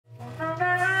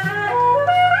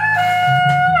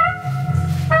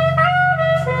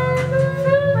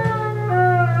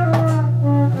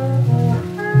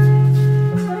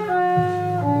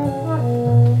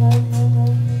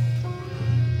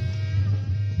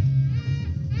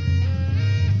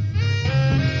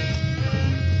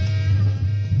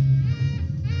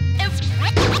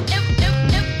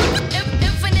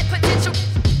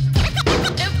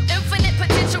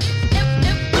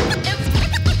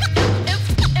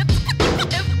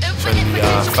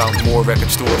found more record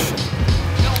stores.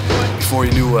 Before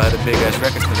you knew I had a big ass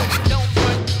record collection.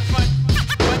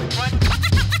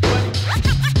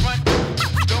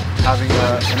 Having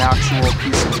an actual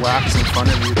piece of wax in front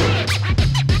of you.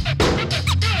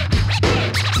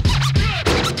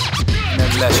 And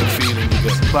then classic feeling you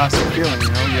get. Classic feeling,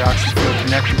 you know, you actually feel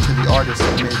connected to the artist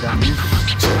that made that music.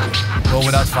 Well,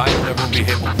 without vinyl, there won't be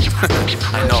hip hop.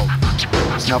 I know.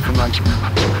 It's nothing like